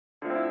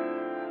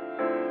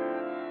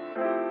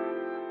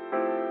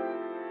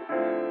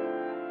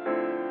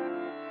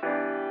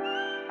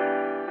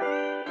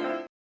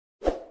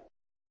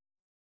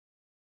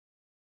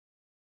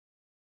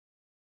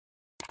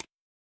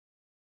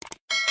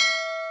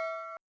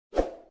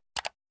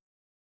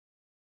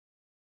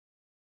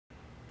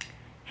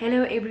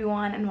Hello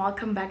everyone and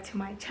welcome back to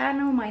my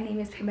channel. My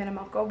name is Pimela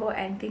Makobo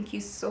and thank you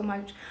so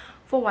much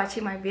for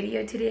watching my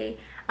video today.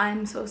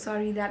 I'm so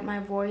sorry that my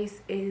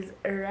voice is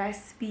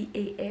raspy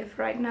AF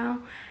right now.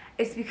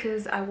 It's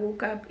because I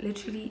woke up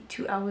literally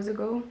 2 hours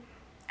ago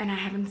and I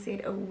haven't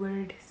said a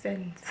word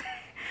since.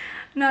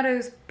 Not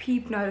a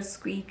peep, not a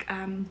squeak.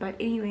 But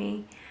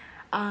anyway,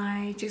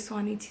 I just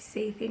wanted to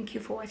say thank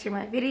you for watching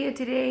my video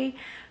today.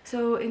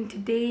 So in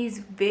today's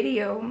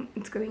video,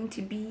 it's going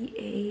to be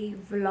a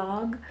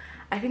vlog.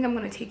 I think I'm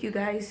going to take you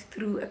guys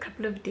through a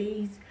couple of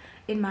days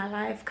in my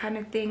life kind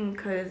of thing,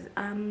 because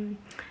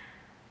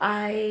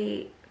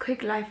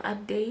quick life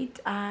update,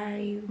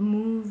 I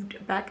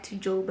moved back to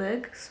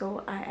Joburg,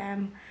 so I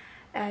am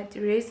at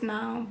race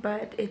now,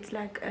 but it's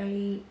like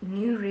a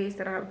new race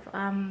that I've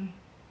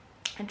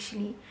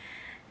actually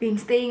been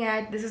staying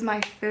at. This is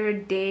my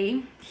 3rd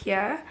day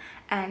here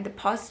and the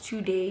past 2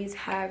 days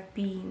have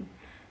been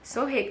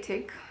so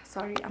hectic.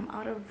 Sorry, I'm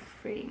out of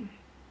frame.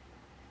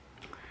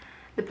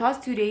 The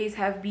past 2 days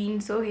have been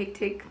so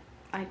hectic,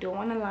 I don't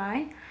want to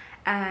lie,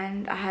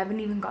 and I haven't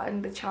even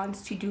gotten the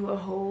chance to do a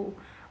whole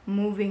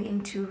moving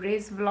into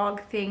race vlog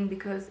thing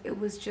because it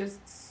was just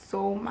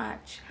so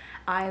much.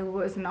 I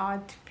was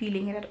not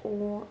feeling it at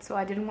all, so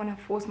I didn't want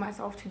to force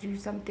myself to do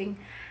something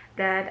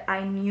that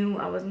I knew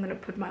I wasn't going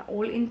to put my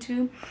all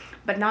into.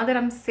 But now that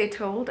I'm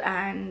settled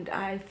and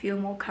I feel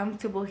more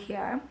comfortable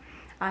here,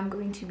 I'm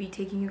going to be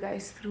taking you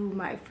guys through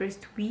my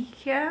first week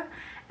here.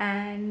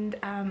 And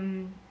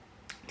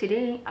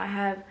today I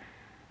have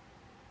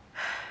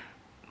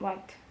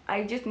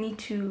I just need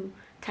to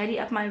tidy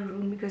up my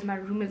room because my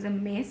room is a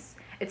mess.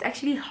 It's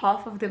actually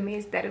half of the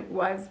mess that it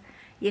was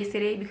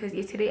yesterday, because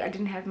yesterday I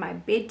didn't have my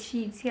bed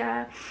sheets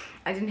here,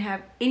 I didn't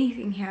have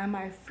anything here,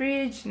 my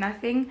fridge,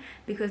 nothing,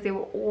 because they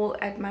were all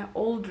at my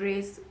old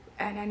dress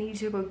and I needed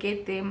to go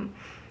get them.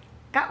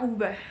 Ka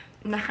Uber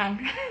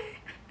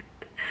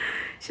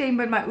shame,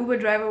 but my Uber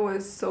driver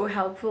was so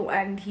helpful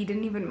and he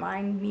didn't even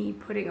mind me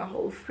putting a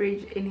whole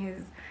fridge in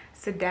his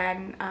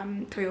sedan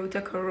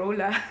Toyota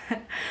Corolla.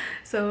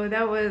 So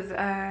that was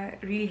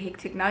really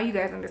hectic. Now you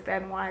guys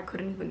understand why I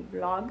couldn't even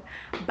vlog,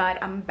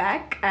 but I'm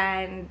back,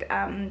 and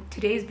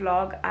today's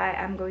vlog I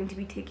am going to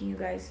be taking you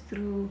guys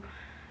through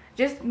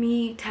just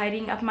me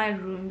tidying up my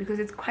room because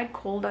it's quite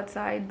cold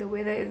outside. The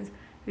weather is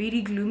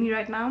really gloomy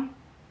right now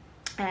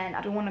and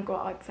I don't want to go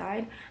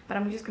outside, but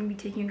I'm just going to be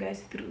taking you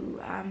guys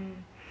through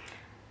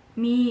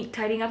me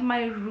tidying up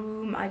my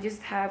room. I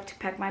just have to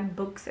pack my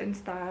books and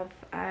stuff,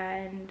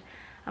 and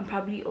I'm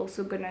probably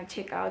also gonna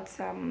check out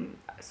some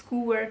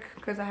schoolwork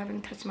because I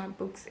haven't touched my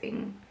books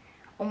in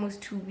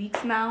almost 2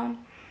 weeks now.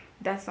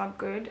 That's not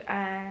good.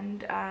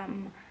 And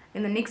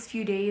in the next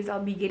few days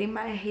I'll be getting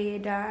my hair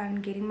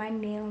done, getting my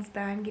nails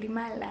done, getting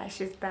my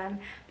lashes done,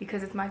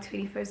 because it's my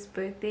 21st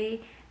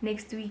birthday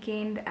next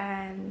weekend,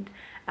 and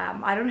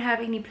I don't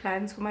have any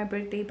plans for my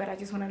birthday, but I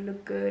just want to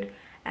look good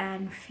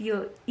and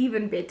feel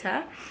even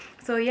better.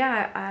 So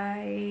yeah,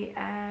 I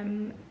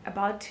am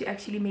about to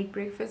actually make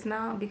breakfast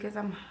now because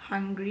I'm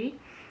hungry,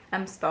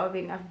 I'm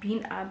starving. I've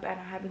been up and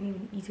I haven't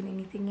even eaten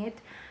anything yet,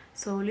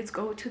 so let's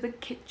go to the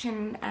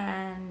kitchen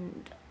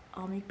and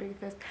I'll make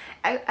breakfast.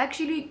 I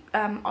actually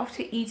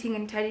after eating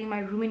and tidying my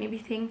room and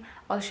everything,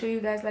 I'll show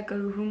you guys like a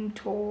room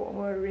tour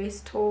or a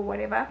race tour,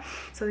 whatever,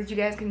 so that you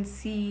guys can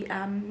see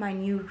my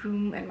new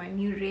room and my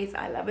new race.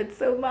 I love it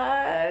so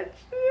much.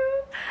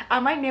 I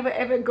might never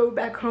ever go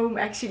back home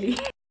actually.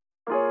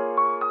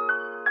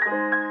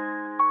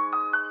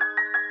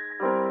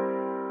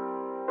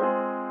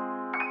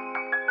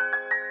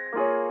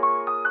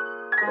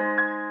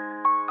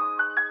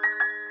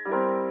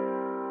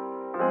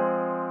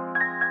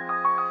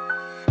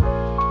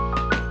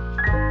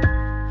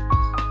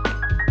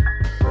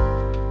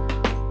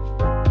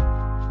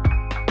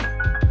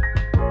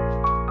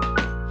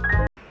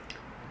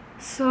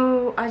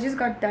 So I just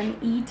got done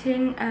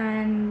eating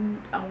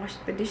and I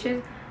washed the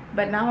dishes,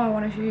 but now I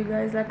want to show you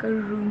guys like a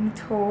room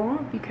tour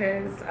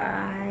because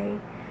I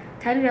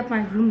tidied up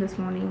my room this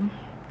morning.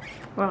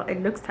 Well,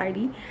 it looks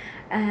tidy.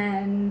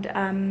 And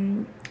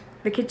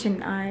the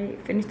kitchen, I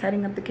finished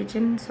tidying up the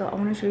kitchen, so I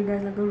want to show you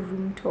guys like a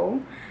room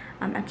tour.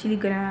 I'm actually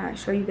gonna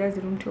show you guys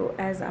the room tour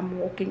as I'm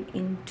walking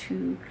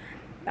into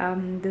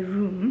the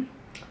room.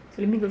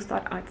 So let me go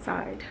start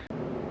outside.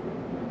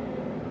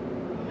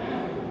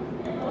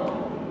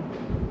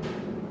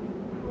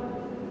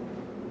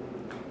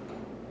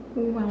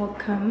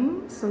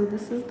 Welcome. So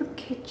this is the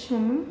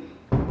kitchen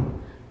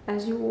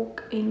as you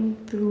walk in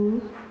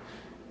through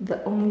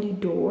the only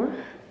door,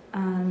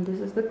 and this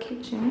is the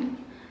kitchen.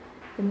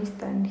 Let me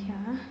stand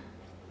here.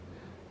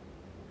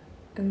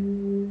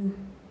 And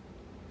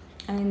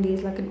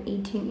there's like an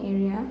eating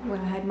area where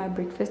I had my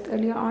breakfast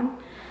earlier on,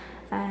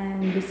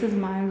 and this is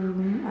my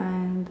room,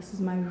 and this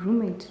is my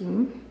roommate's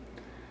room.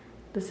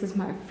 This is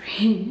my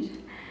fridge,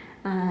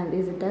 and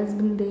there's a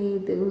dustbin there.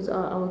 Those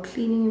are our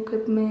cleaning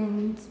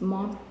equipment,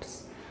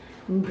 mops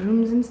and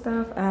brooms and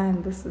stuff.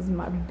 And this is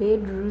my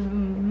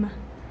bedroom.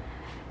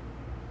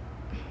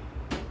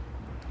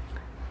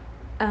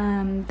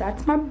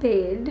 That's my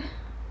bed.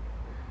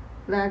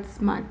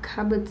 That's my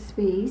cupboard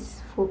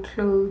space for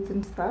clothes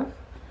and stuff.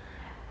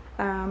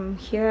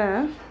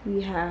 Here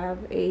we have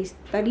a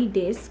study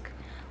desk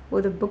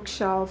with a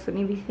bookshelf and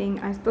everything.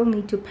 I still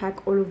need to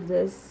pack all of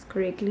this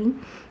correctly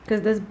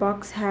because this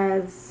box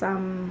has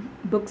some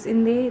books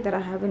in there that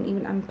I haven't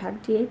even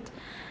unpacked yet.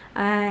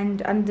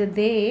 And under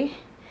there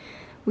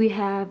we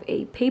have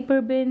a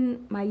paper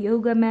bin, my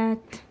yoga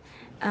mat.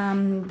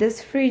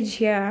 This fridge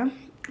here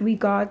we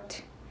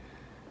got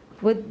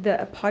with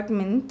the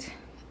apartment.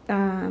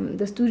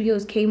 The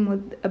studios came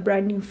with a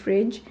brand new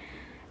fridge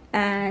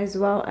as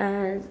well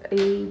as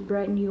a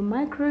brand new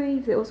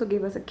microwave. They also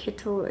gave us a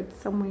kettle. It's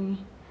somewhere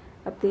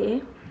up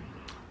there.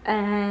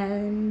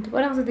 And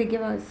what else did they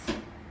give us?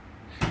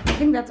 I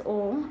think that's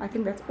all.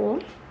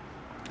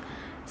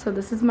 So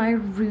this is my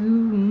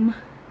room.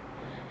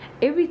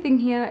 Everything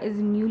here is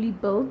newly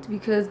built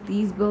because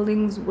these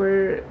buildings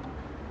were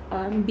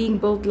being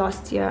built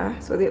last year,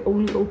 so they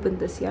only opened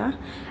this year.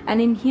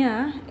 And in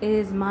here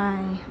is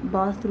my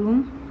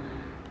bathroom.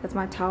 That's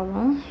my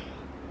towel.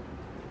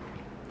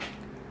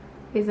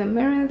 There's a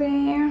mirror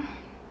there.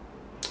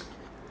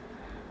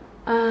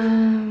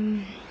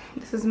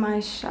 This is my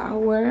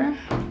shower.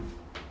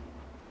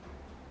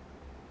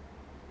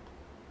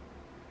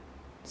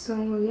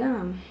 So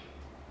yeah,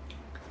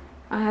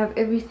 I have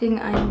everything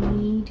I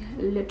need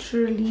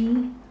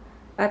literally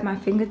at my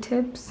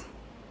fingertips.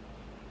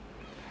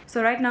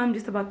 So right now I'm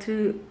just about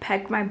to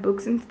pack my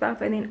books and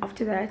stuff, and then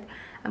after that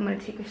I'm gonna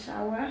take a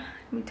shower.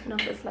 Let me turn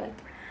off this light.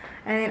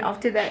 And then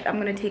after that I'm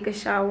gonna take a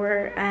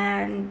shower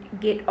and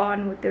get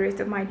on with the rest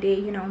of my day,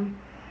 you know,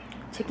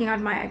 checking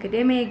out my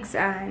academics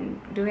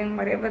and doing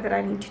whatever that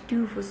I need to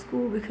do for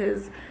school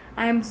because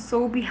I am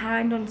so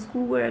behind on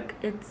schoolwork.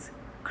 It's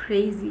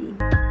crazy.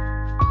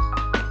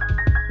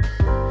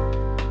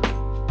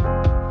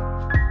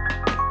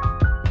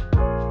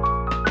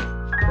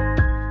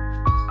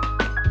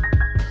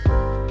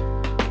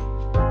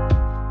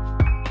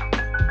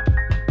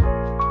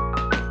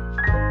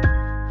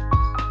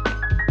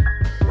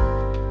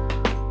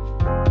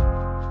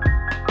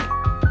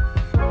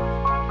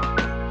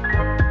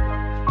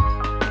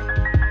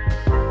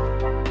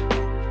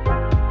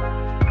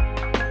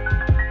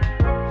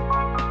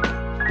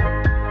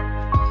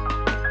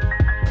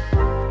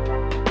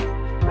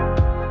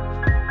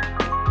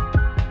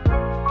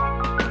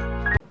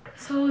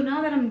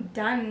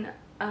 Done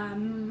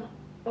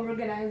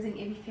organizing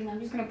everything. I'm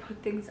just gonna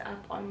put things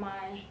up on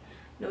my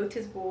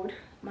notice board,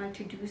 my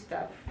to-do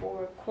stuff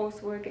for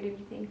coursework and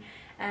everything.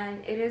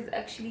 And it is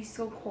actually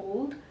so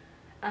cold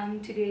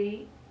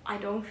today. I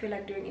don't feel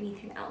like doing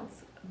anything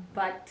else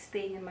but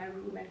staying in my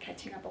room and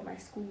catching up on my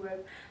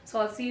schoolwork. So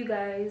I'll see you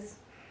guys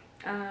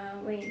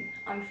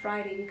on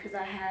Friday because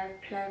I have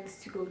plans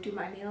to go do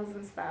my nails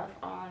and stuff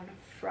on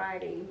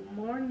Friday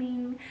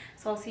morning.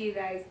 So I'll see you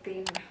guys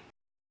then.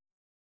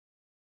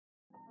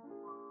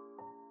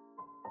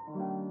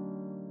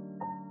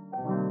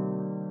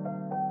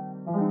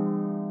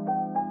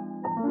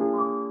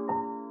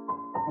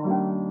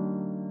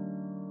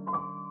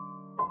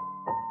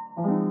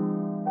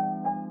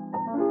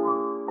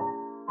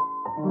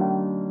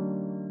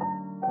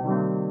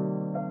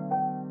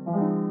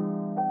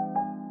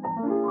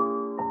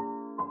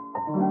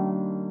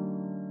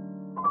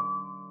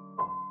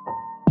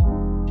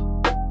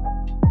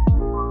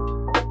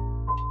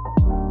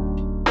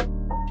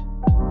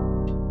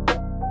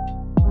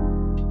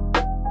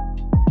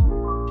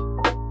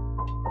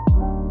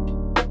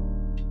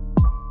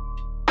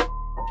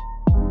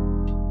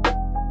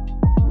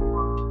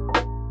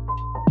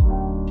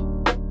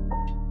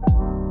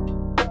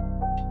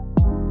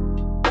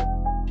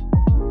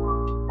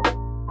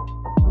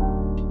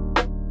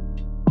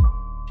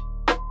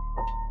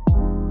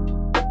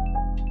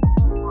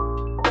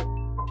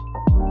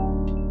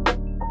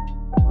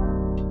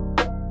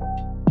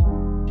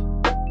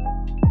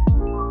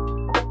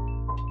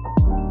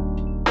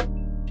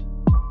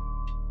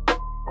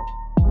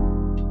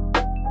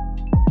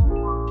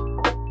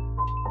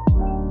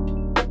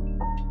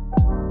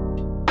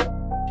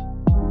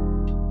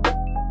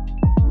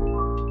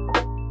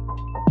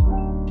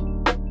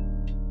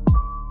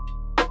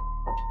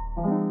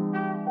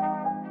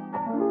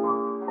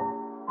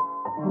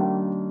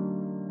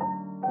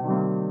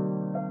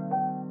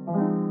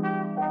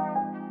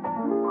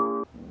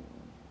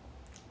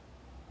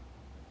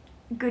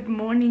 Good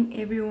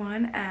morning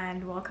everyone,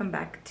 and welcome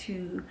back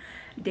to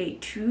day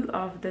 2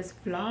 of this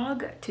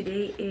vlog.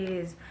 Today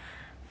is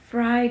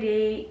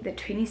Friday the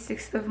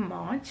 26th of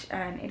March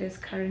and it is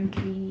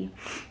currently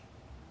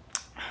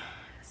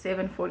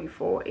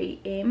 7:44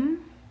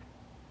 a.m.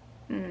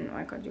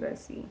 Why can't you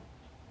guys see?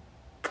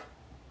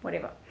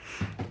 Whatever,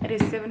 it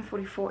is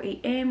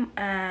 7:44 a.m.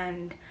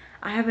 and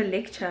I have a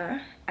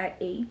lecture at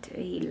 8,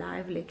 a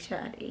live lecture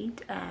at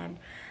 8, and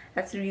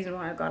that's the reason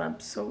why I got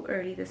up so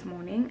early this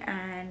morning.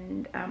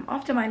 And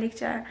after my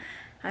lecture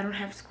I don't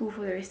have school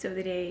for the rest of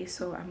the day,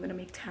 so I'm gonna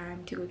make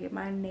time to go get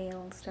my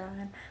nails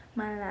done,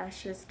 my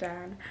lashes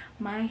done,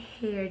 my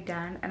hair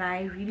done, and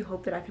I really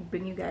hope that I could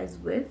bring you guys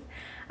with.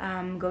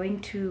 Going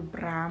to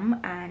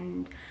Bram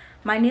and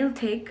my nail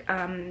tech,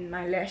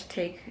 my lash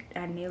tech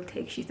and nail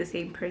tech, she's the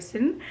same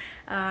person.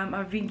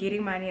 I've been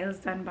getting my nails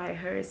done by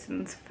her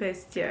since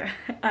first year.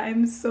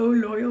 I'm so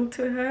loyal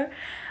to her.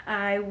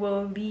 I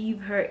will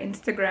leave her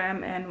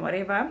Instagram and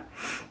whatever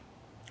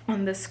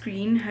on the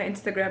screen, her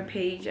Instagram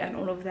page and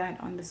all of that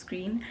on the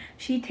screen.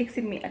 She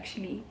texted me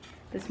actually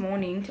this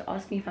morning to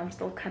ask me if I'm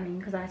still coming,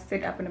 because I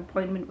set up an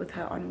appointment with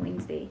her on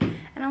Wednesday,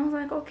 and I was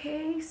like,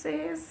 okay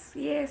sis,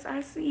 yes, I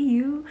see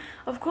you,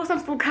 of course I'm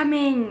still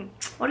coming,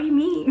 what do you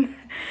mean?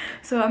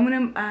 So I'm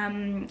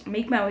gonna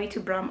make my way to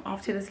Bram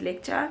after this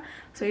lecture,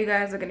 so you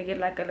guys are gonna get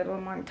like a little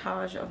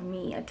montage of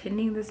me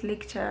attending this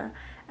lecture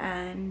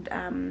and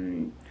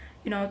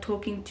you know,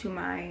 talking to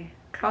my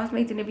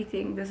classmates and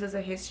everything. This is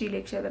a history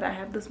lecture that I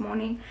have this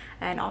morning,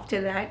 and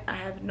after that I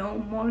have no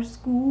more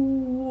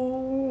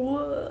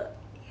school.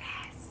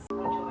 Yes.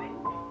 Enjoy.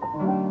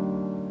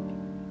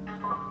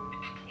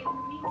 In the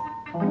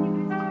meantime, what are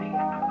you guys doing?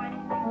 Have I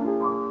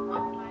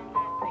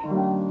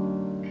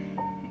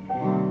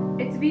anything?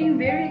 It's been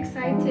very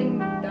exciting,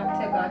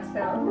 Dr.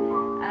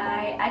 Godsell.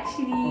 I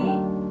actually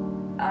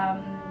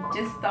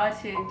just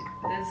started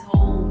this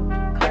whole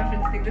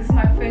conference thing. This is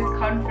my first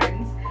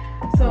conference,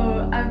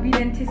 so I've been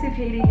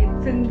anticipating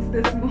it since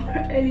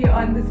early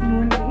on this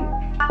morning.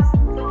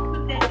 Don't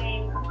put their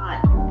name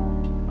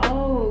on.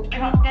 Oh,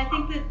 I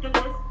think that there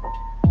was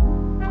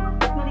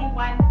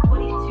 21,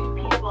 42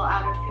 people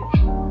out of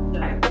 50. So.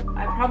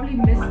 I probably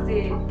missed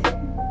it.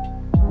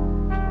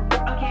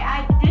 Okay,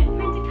 I did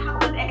print a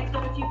couple of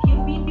extras. If you give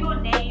me your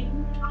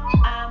name,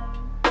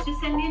 just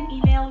send me an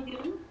email,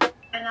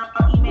 and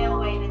I'll email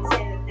Wayne and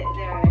say that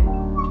there are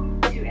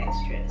 2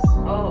 extras.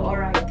 Oh,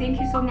 alright. Thank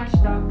you so much,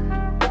 Doc.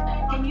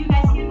 Can you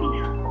guys hear me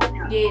now?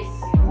 Yes.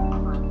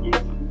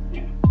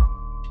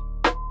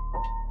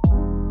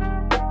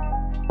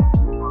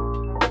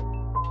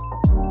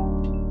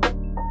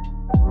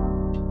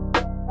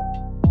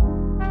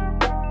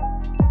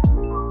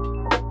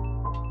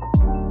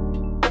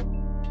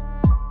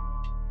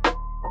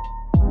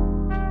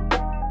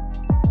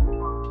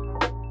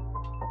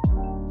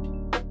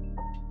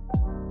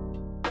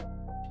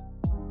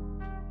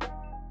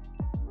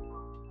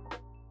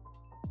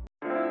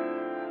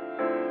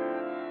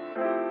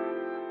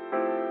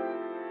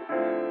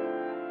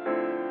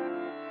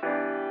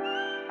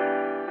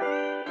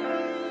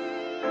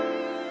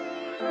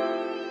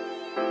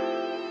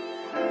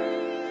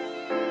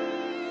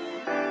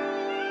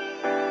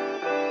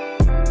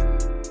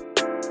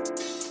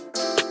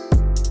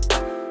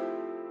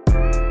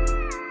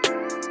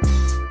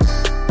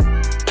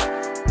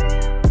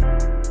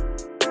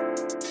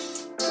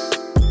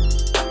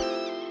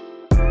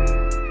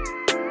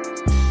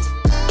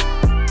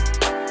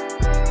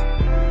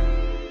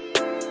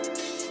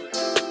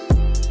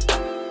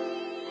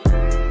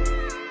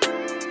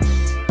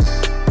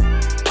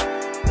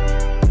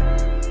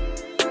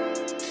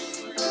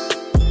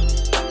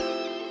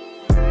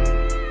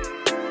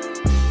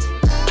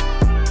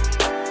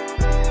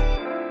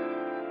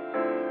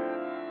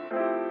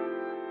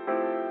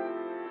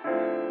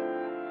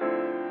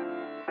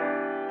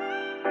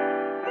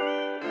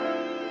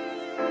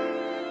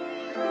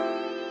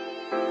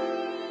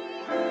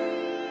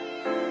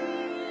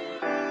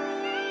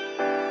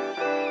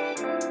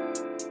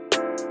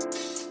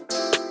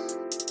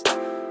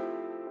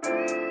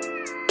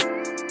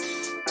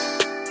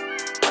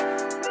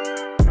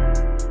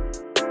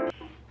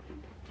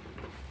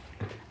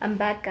 I'm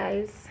back,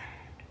 guys.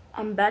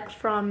 I'm back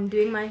from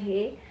doing my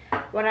hair.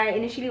 What I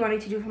initially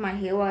wanted to do for my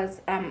hair was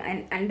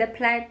an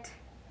underplait.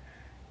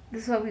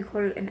 This is what we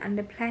call an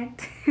underplait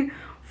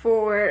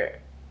for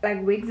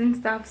like wigs and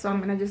stuff. So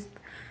I'm gonna just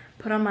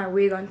put on my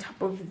wig on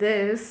top of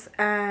this,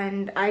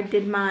 and I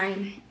did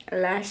my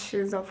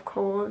lashes, of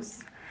course.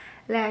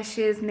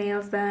 Lashes,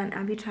 nails done.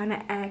 I'll be trying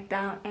to act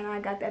out, and I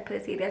got that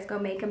pussy that's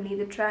gonna make him leave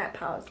the trap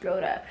house.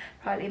 Load up.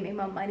 Probably make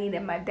more money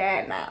than my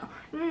dad now.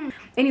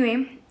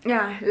 Anyway,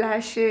 yeah,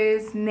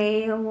 lashes,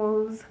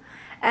 nails,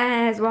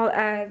 as well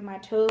as my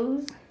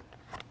toes.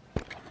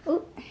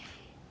 Oh,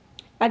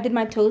 I did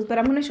my toes, but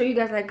I'm gonna show you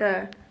guys like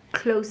a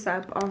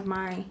close-up of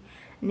my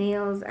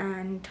nails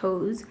and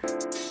toes.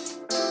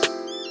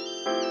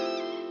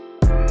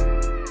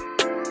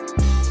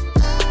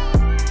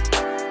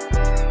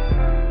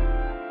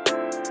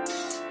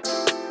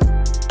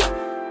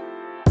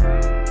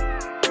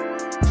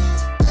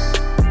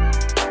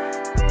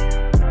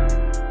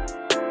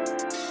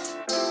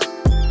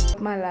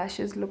 My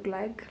lashes look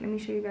like, let me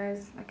show you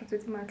guys. I can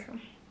switch my clothes.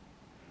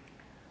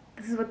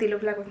 This is what they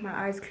look like with my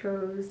eyes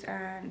closed,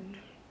 and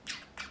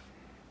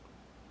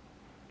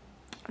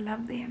I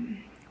love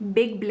them.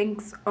 Big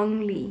blinks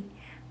only,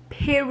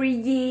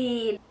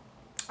 period.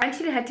 I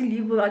actually had to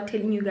leave without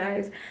telling you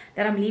guys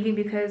that I'm leaving,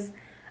 because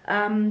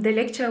the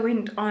lecture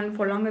went on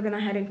for longer than I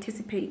had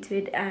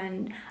anticipated,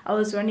 and I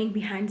was running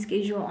behind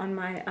schedule on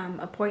my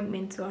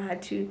appointment, so I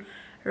had to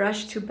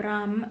rush to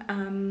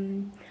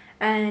Bram.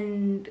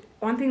 And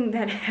one thing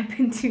that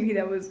happened to me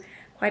that was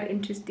quite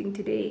interesting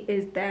today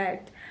is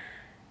that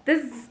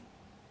this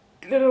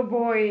little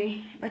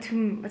boy,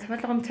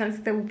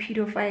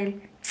 pedophile,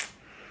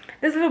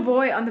 this little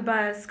boy on the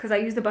bus, because I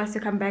used the bus to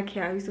come back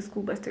here. I used the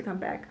school bus to come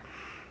back.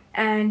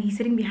 And he's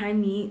sitting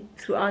behind me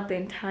throughout the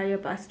entire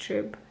bus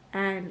trip.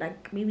 And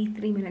like maybe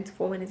 3 minutes,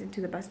 4 minutes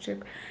into the bus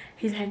trip,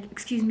 he's like,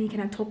 excuse me, can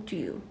I talk to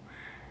you?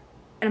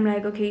 And I'm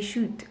like, okay,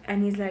 shoot.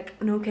 And he's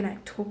like, no, can I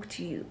talk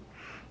to you?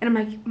 And I'm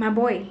like, my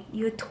boy,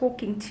 you're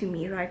talking to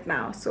me right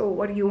now, so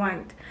what do you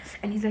want?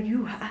 And he's like,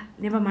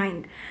 never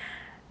mind.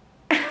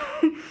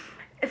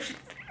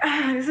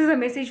 This is a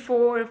message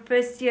for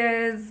first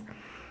years,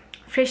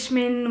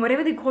 freshmen,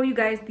 whatever they call you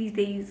guys these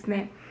days,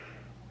 man.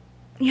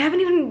 You haven't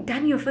even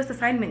done your first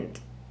assignment.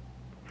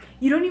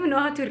 You don't even know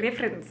how to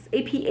reference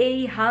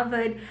APA,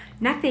 Harvard,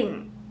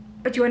 nothing.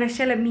 But you wanna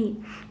shell at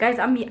me. Guys,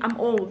 I'm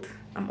old.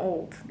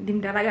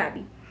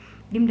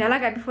 Dimdala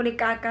gabi for le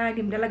kaka,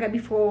 dimdala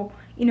gabi for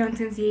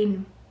nonsense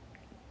yen.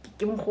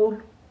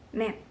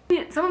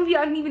 Some of you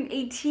aren't even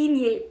 18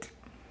 yet.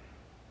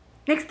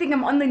 Next thing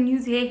I'm on the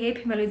news here,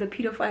 Pimela is a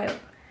pedophile.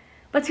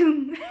 But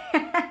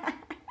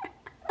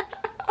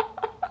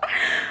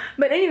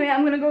but anyway,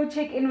 I'm gonna go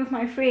check in with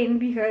my friend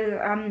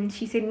because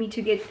she sent me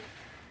to get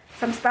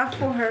some stuff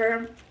for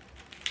her.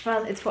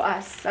 Well, it's for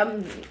us,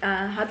 some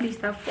hubby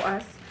stuff for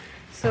us.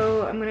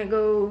 So I'm gonna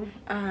go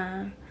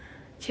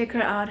check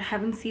her out. I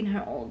haven't seen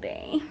her all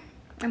day.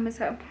 I miss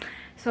her.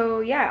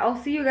 So yeah, I'll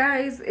see you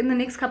guys in the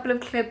next couple of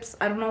clips.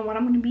 I don't know what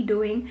I'm gonna be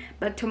doing,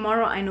 but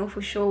tomorrow I know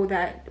for sure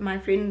that my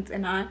friends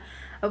and I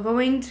are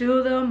going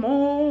to the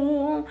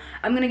mall.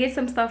 I'm gonna get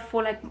some stuff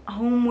for like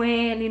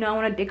homeware, and I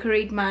want to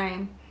decorate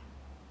my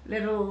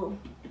little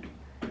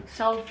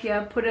shelf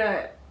here, put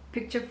a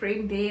picture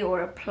frame there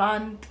or a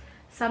plant,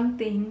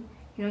 something,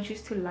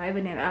 just to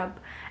liven it up.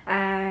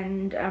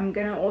 And I'm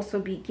gonna also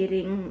be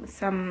getting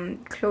some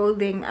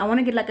clothing. I want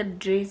to get like a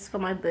dress for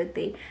my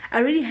birthday. I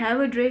already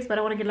have a dress, but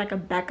I want to get like a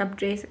backup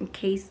dress in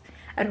case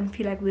I don't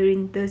feel like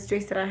wearing this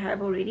dress that I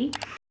have already.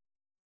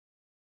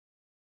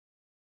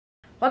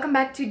 Welcome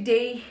back to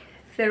day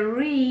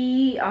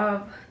 3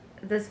 of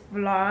this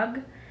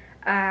vlog.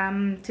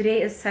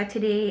 Today is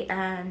Saturday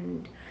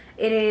and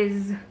it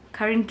is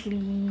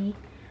currently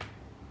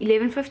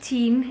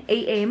 11:15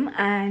 a.m.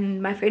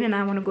 and my friend and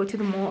I want to go to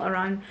the mall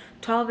around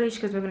 12ish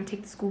because we're going to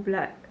take the school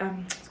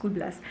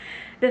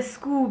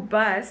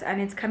bus,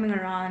 and it's coming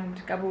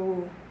around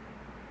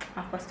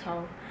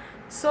 12:30.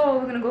 So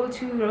we're gonna go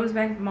to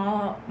Rosebank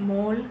Mall,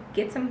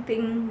 get some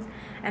things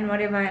and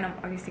whatever, and I'm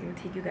obviously gonna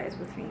take you guys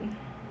with me,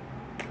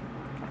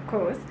 of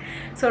course.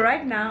 So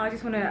right now I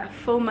just want to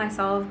film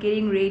myself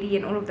getting ready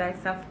and all of that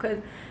stuff,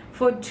 because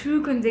for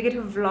 2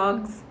 consecutive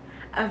vlogs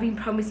I've been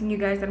promising you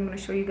guys that I'm going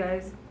to show you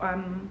guys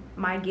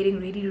my getting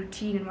ready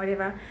routine and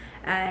whatever,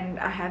 and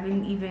I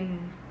haven't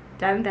even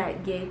done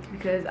that yet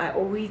because I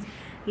always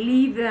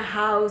leave the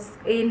house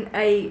in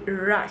a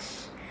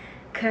rush.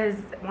 Because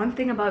one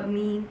thing about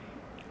me,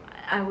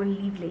 I will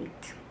leave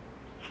late.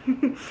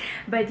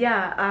 But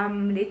yeah,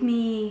 let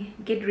me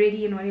get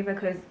ready and whatever,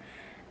 because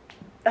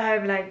I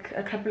have like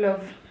a couple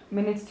of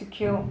minutes to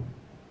kill,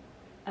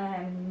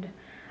 and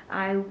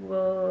I'm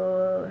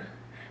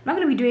not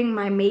gonna be doing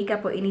my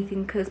makeup or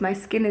anything because my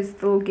skin is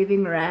still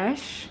giving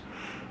rash.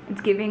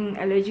 It's giving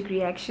allergic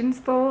reaction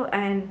still.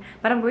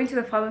 But I'm going to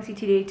the pharmacy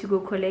today to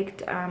go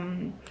collect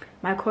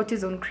my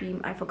cortisone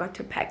cream. I forgot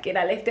to pack it.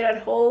 I left it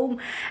at home,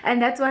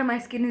 and that's why my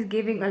skin is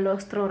giving a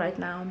lostro right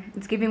now.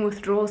 It's giving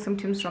withdrawal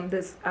symptoms from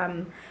this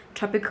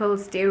tropical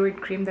steroid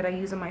cream that I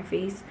use on my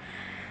face.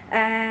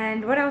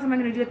 And what else am I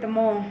gonna do at the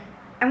mall?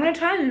 I'm gonna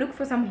try and look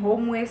for some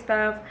homeware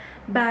stuff,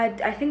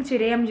 but I think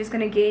today I'm just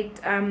gonna get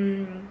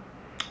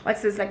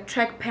what's this, like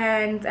track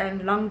pants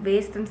and long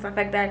vest and stuff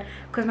like that,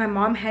 because my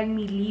mom had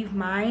me leave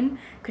mine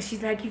because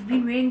she's like, you've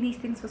been wearing these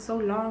things for so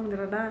long,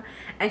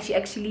 and she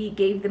actually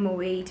gave them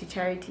away to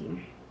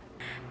charity.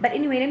 But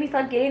anyway, let me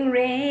start getting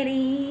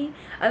ready,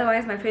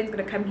 otherwise my friend's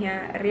gonna come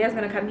here, Ria's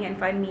gonna come here and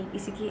find me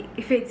basically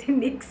if it's in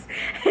Nix,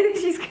 and then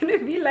she's gonna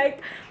be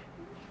like,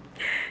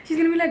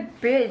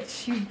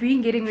 bitch, you've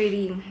been getting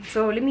ready.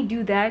 So let me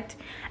do that.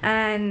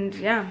 And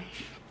yeah,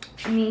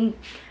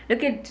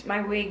 look at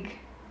my wig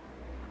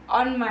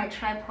on my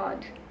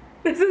tripod.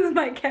 This is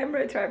my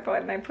camera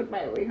tripod, and I put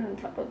my wig on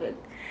top of it.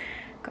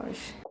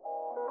 Gosh.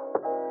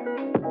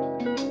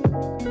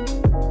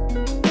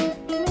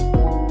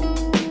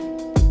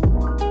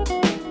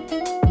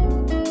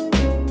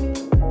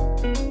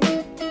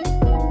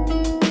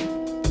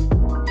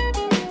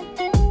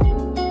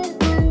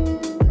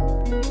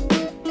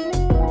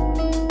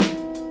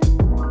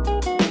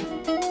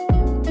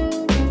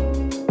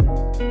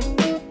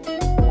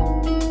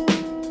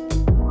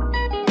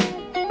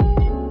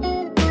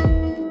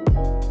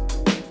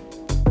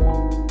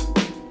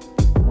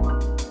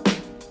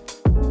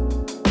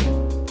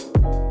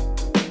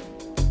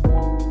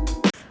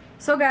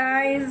 So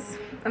guys,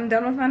 I'm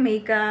done with my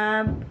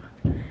makeup,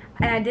 and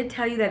I did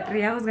tell you that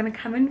Ria was gonna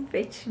come and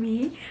fetch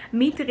me.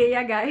 Meet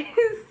Ria, guys.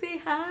 Say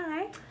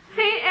hi.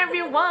 Hey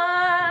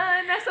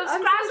everyone!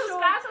 Subscribe.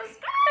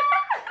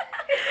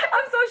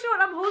 I'm so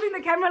short. I'm holding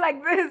the camera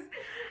like this.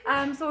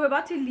 So we're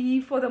about to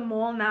leave for the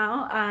mall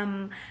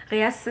now.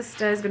 Ria's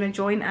sister is gonna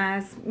join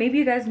us. Maybe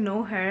you guys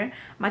know her.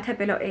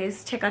 Matapelo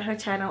is. Check out her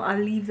channel. I'll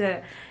leave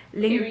the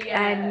link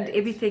and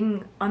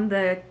everything on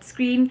the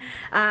screen.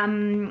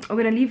 We're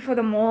gonna leave for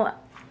the mall.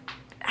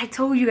 I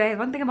told you guys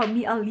one thing about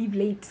me, I'll leave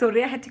late. So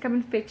Ria had to come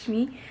and fetch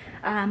me.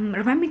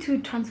 Remind me to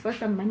transfer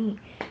some money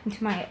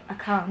into my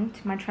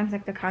account, my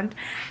Transact account.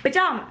 But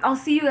yeah, I'll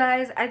see you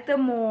guys at the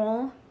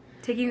mall,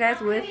 taking you guys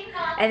with,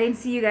 and then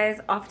see you guys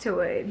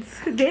afterwards.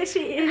 There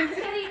she is. I'm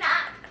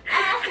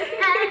gonna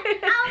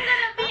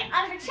be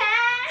on her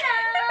channel.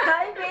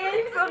 Hi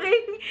babe, sorry.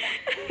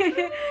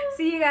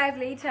 See you guys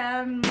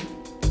later.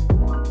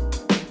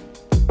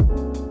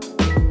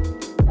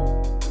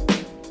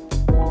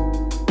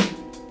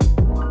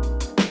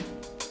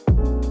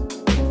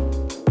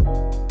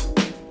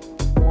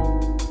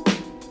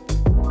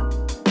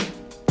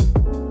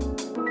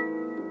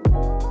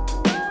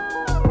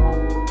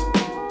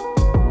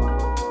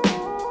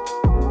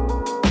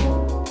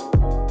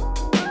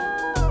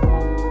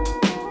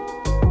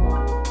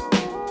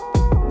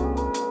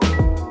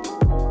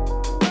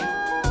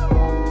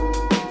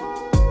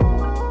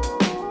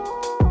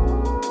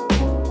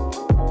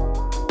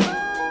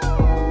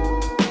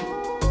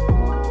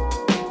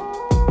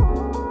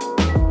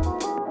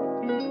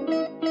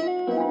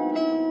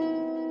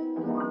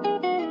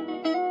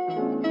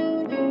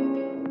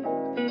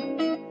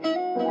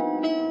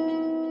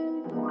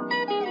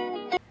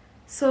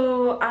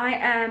 So I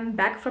am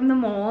back from the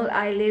mall.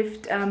 I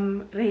left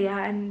Rhea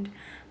and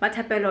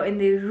Matapelo in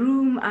the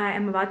room. I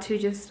am about to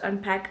just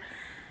unpack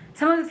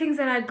some of the things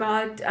that I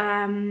got.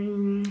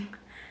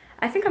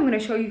 I think I'm gonna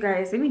show you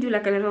guys. Let me do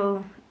like a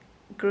little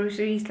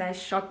grocery /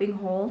 shopping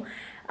haul.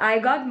 I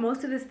got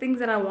most of the things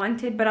that I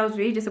wanted, but I was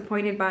really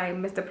disappointed by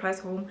Mr.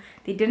 Price Home.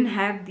 They didn't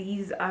have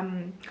these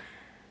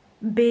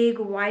big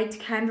white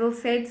candle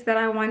sets that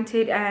I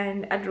wanted,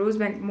 and at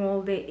Rosebank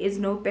Mall there is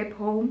no Pep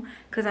Home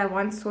because I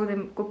once saw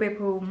them go Pep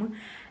Home.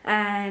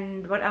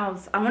 And what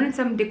else? I wanted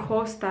some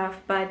decor stuff,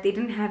 but they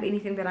didn't have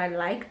anything that I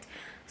liked,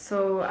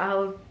 so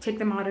I'll check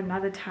them out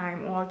another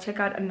time, or I'll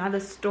check out another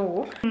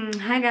store.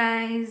 Hi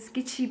guys,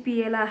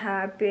 Kichipiela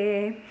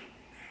happy.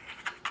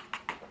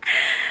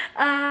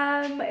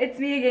 It's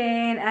me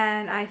again,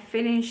 and I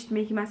finished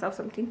making myself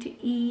something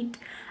to eat.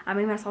 I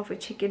made myself a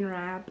chicken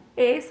wrap.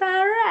 It's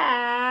a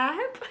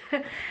wrap.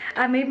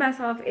 I made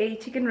myself a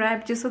chicken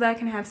wrap just so that I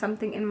can have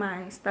something in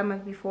my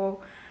stomach before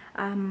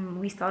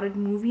we started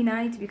movie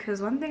night,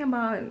 because one thing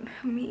about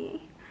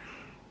me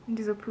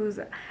is a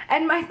pooza,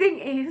 and my thing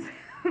is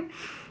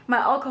my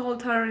alcohol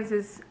tolerance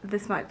is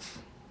this much.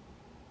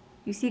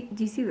 Do you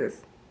see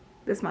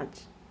this much?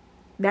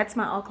 That's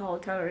my alcohol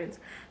tolerance.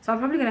 So I'm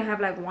probably gonna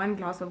have like 1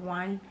 glass of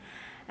wine,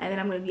 and then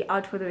I'm gonna be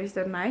out for the rest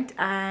of the night.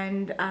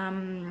 And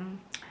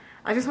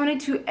I just wanted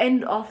to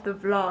end off the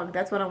vlog.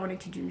 That's what I wanted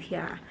to do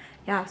here.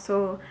 Yeah,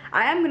 so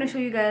I am gonna show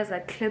you guys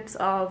like clips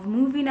of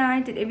movie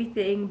night and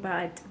everything,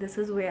 but this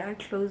is where I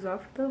close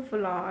off the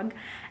vlog.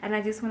 And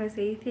I just want to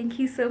say thank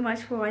you so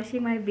much for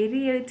watching my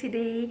video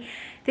today.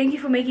 Thank you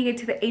for making it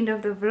to the end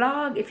of the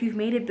vlog. If you've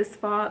made it this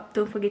far,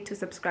 don't forget to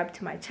subscribe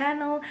to my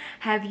channel.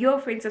 Have your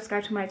friends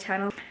subscribe to my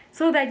channel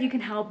so that you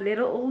can help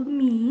little old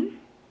me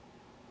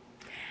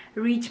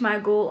reach my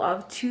goal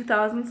of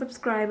 2,000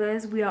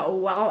 subscribers. We are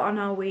well on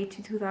our way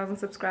to 2,000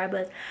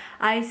 subscribers.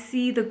 I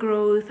see the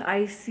growth,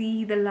 I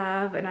see the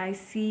love, and I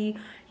see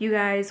you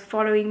guys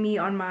following me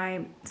on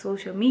my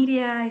social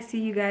media. I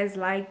see you guys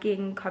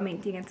liking,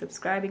 commenting, and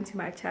subscribing to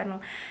my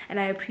channel, and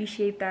I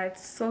appreciate that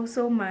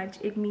so much.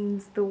 It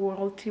means the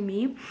world to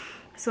me.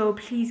 So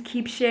please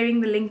keep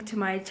sharing the link to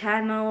my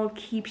channel,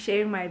 keep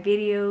sharing my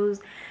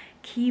videos,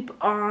 keep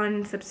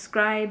on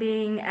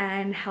subscribing,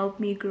 and help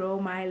me grow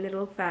my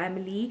little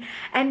family.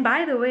 And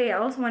by the way, I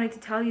also wanted to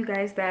tell you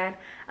guys that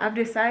I've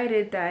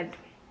decided that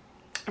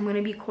I'm going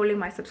to be calling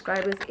my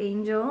subscribers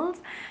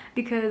angels,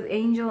 because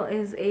angel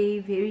is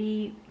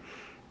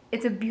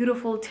it's a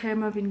beautiful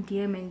term of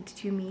endearment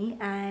to me,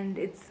 and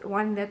it's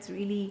one that's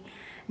really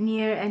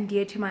near and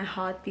dear to my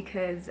heart,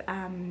 because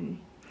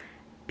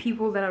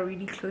people that are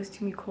really close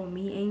to me call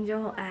me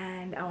angel,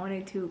 and I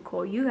wanted to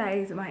call you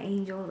guys my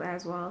angels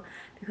as well,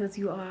 because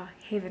you are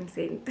heaven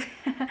sent.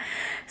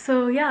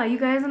 So yeah, you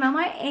guys are now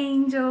my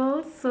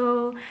angels.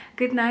 So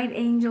good night,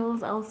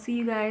 angels. I'll see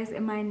you guys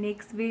in my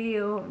next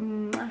video.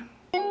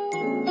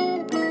 Mwah.